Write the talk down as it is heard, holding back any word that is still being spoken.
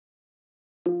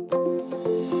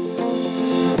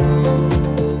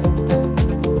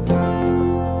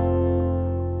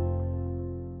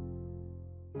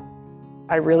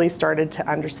I really started to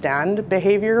understand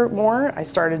behavior more. I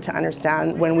started to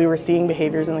understand when we were seeing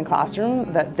behaviors in the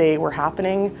classroom that they were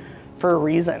happening for a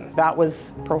reason. That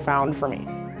was profound for me.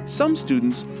 Some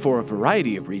students, for a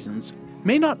variety of reasons,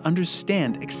 may not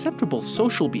understand acceptable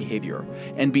social behavior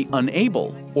and be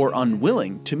unable or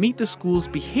unwilling to meet the school's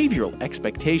behavioral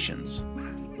expectations.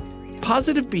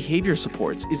 Positive Behavior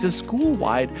Supports is a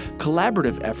school-wide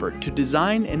collaborative effort to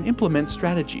design and implement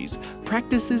strategies,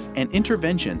 practices, and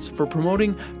interventions for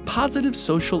promoting positive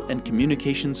social and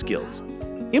communication skills.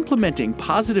 Implementing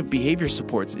positive behavior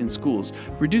supports in schools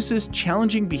reduces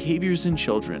challenging behaviors in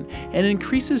children and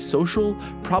increases social,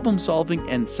 problem-solving,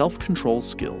 and self-control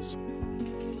skills.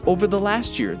 Over the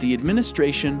last year, the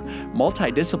administration,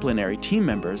 multidisciplinary team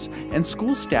members, and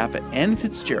school staff at Anne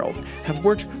Fitzgerald have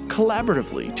worked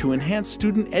collaboratively to enhance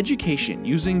student education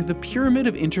using the Pyramid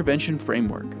of Intervention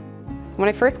framework. When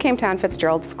I first came to Anne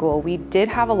Fitzgerald School, we did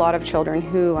have a lot of children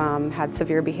who had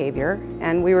severe behavior,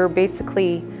 and we were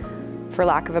basically, for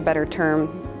lack of a better term,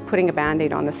 putting a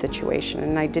Band-Aid on the situation,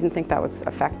 and I didn't think that was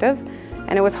effective.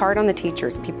 And it was hard on the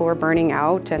teachers. People were burning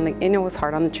out, and it was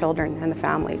hard on the children and the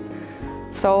families.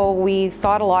 So we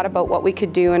thought a lot about what we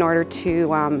could do in order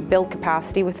to build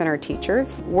capacity within our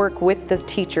teachers, work with the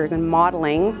teachers in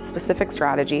modeling specific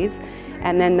strategies,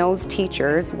 and then those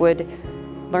teachers would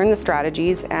learn the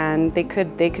strategies and they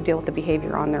could deal with the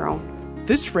behavior on their own.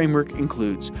 This framework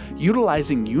includes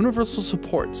utilizing universal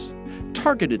supports,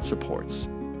 targeted supports,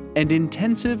 and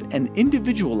intensive and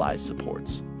individualized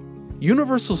supports.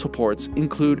 Universal supports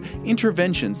include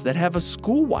interventions that have a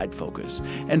school-wide focus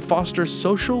and foster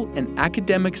social and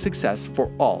academic success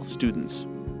for all students.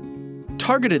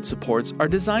 Targeted supports are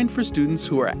designed for students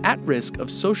who are at risk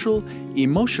of social,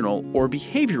 emotional, or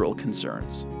behavioral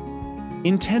concerns.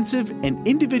 Intensive and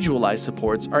individualized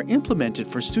supports are implemented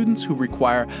for students who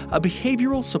require a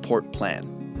behavioral support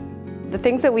plan. The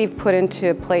things that we've put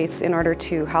into place in order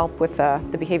to help with the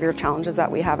behavioral challenges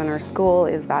that we have in our school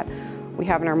is that we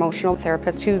have an emotional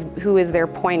therapist who is their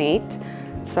point 8.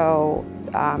 So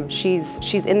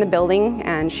she's in the building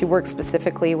and she works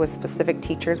specifically with specific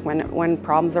teachers when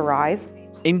problems arise.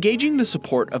 Engaging the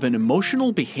support of an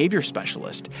emotional behavior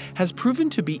specialist has proven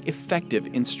to be effective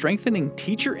in strengthening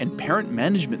teacher and parent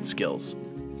management skills,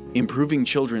 improving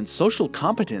children's social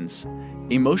competence,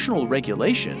 emotional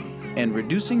regulation, and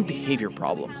reducing behavior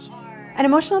problems. An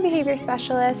emotional behavior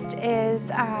specialist is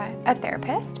a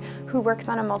therapist who works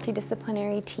on a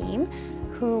multidisciplinary team,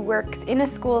 who works in a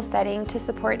school setting to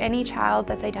support any child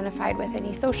that's identified with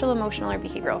any social, emotional, or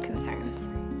behavioral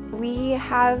concerns. We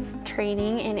have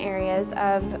training in areas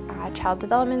of child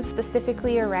development,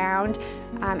 specifically around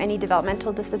any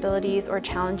developmental disabilities or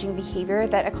challenging behavior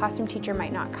that a classroom teacher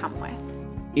might not come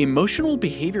with. Emotional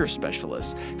behavior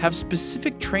specialists have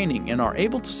specific training and are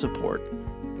able to support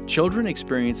children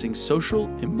experiencing social,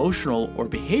 emotional, or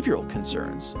behavioral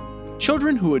concerns,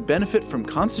 children who would benefit from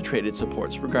concentrated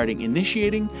supports regarding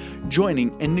initiating,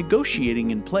 joining, and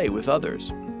negotiating in play with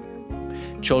others,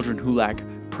 children who lack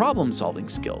problem-solving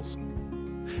skills,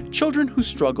 children who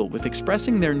struggle with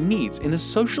expressing their needs in a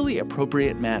socially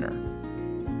appropriate manner,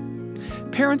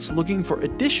 parents looking for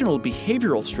additional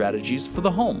behavioral strategies for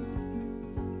the home,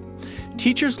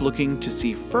 teachers looking to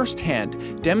see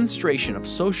firsthand demonstration of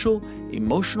social,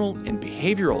 emotional, and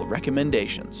behavioral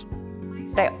recommendations.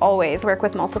 I always work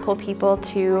with multiple people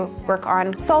to work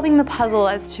on solving the puzzle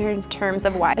as to in terms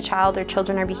of why a child or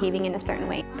children are behaving in a certain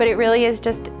way. But it really is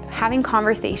just having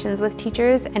conversations with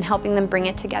teachers and helping them bring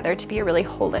it together to be a really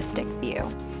holistic view.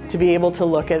 To be able to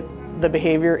look at the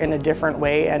behavior in a different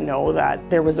way and know that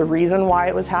there was a reason why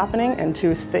it was happening, and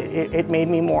it made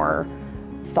me more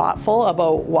thoughtful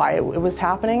about why it was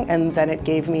happening, and then it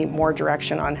gave me more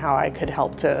direction on how I could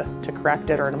help to correct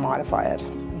it or to modify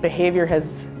it. Behavior has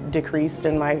decreased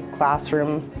in my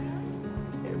classroom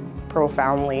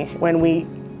profoundly. When we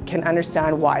can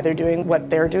understand why they're doing what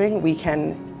they're doing, we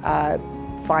can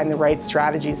find the right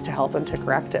strategies to help them to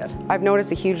correct it. I've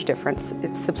noticed a huge difference.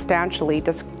 It's substantially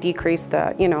decreased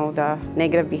the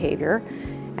negative behavior,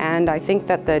 and I think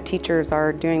that the teachers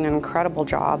are doing an incredible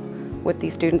job with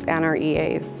these students and our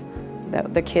EAs.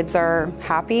 The kids are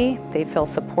happy, they feel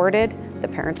supported, the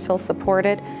parents feel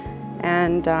supported,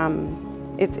 and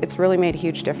it's really made a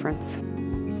huge difference.